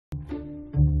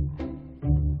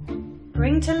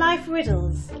Bring to life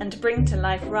riddles and bring to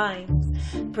life rhymes.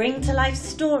 Bring to life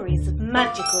stories of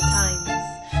magical times.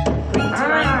 Bring to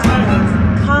life tales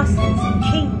of castles and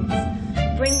kings.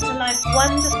 Bring to life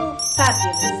wonderful,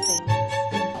 fabulous things.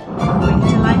 Bring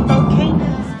to life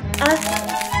volcanoes, earth,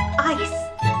 ice.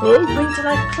 Bring to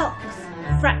life clocks,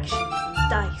 fractions and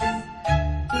dice.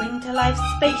 Bring to life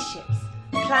spaceships,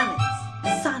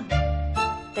 planets, sun.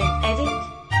 Then edit,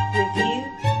 review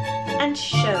and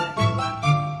show everyone.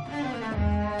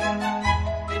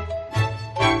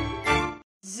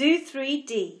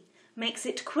 Zu3D makes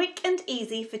it quick and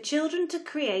easy for children to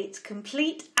create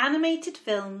complete animated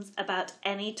films about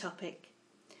any topic.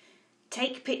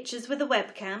 Take pictures with a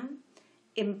webcam,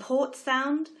 import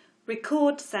sound,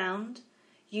 record sound,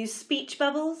 use speech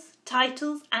bubbles,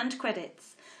 titles and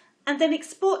credits, and then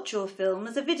export your film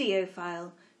as a video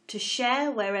file to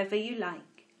share wherever you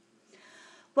like.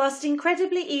 Whilst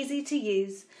incredibly easy to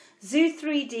use,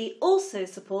 Zu3D also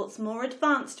supports more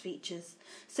advanced features,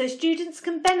 so students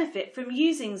can benefit from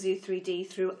using Zu3D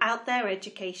throughout their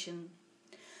education.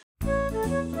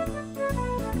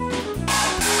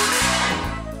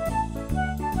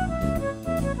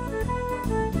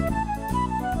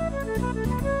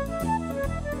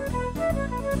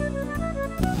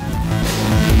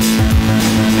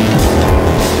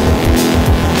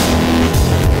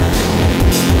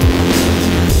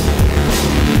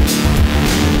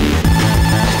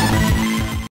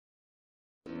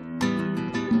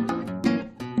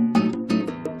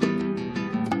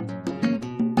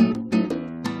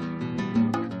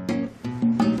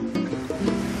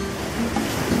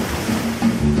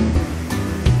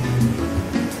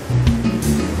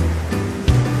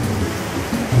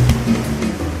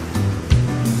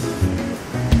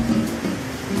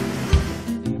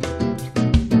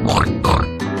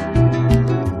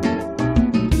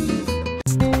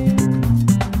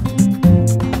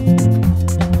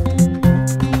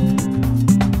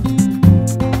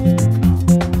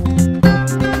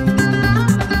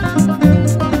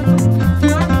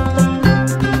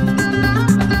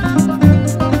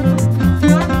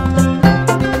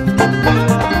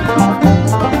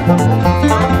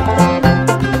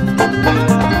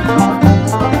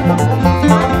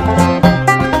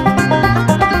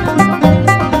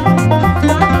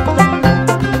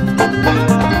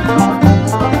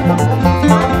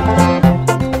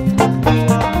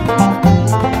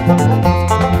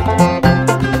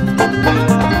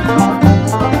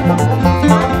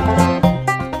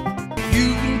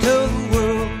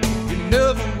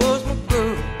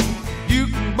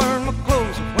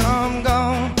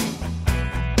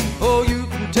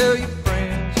 Tell your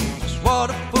friends just what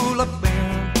a fool I've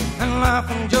been, and laugh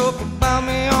and joke about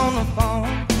me on the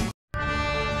phone.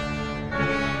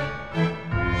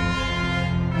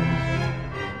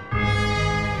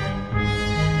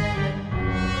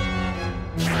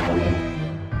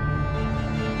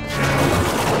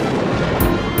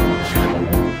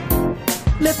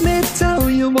 Let me tell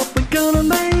you what we're gonna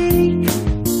make.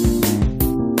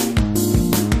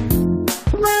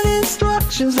 Write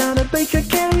instructions how to bake a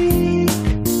cake.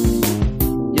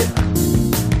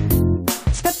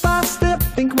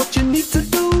 Think what you need to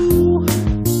do.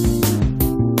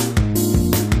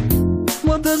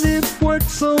 What does it work?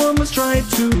 So I must try it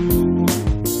too.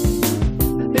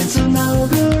 It's an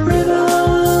algorithm.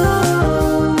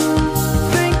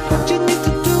 Think what you need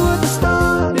to do at the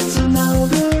start. It's an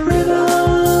algorithm.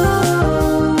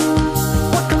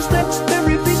 What comes next?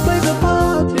 Every piece plays a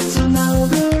part. It's an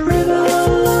algorithm.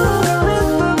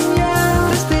 Yeah.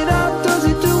 Test it out. Does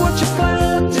it do what you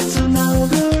planned? It's an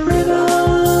algorithm.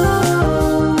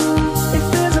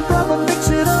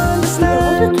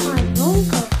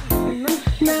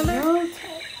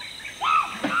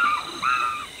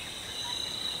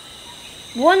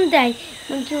 One day,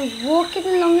 Monkey was walking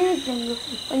along in the jungle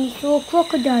when he saw a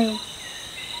crocodile.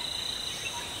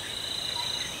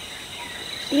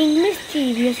 Being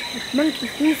mischievous, Monkey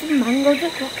threw some mangoes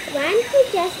at crocodile. Grand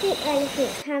majestic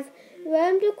elephants have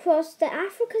roamed across the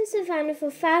African savanna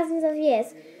for thousands of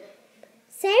years,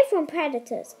 safe from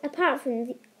predators, apart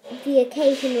from the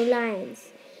occasional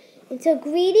lions, until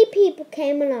greedy people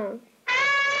came along.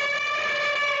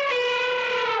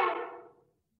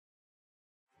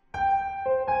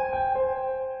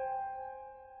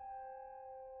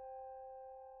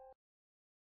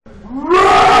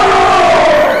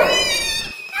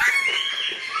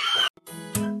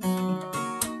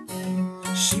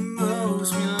 She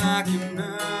moves me like an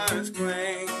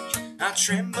earthquake. I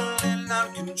tremble in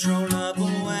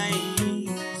uncontrollable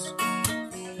ways.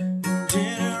 And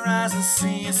in her eyes I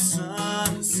see a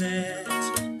sunset,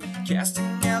 casting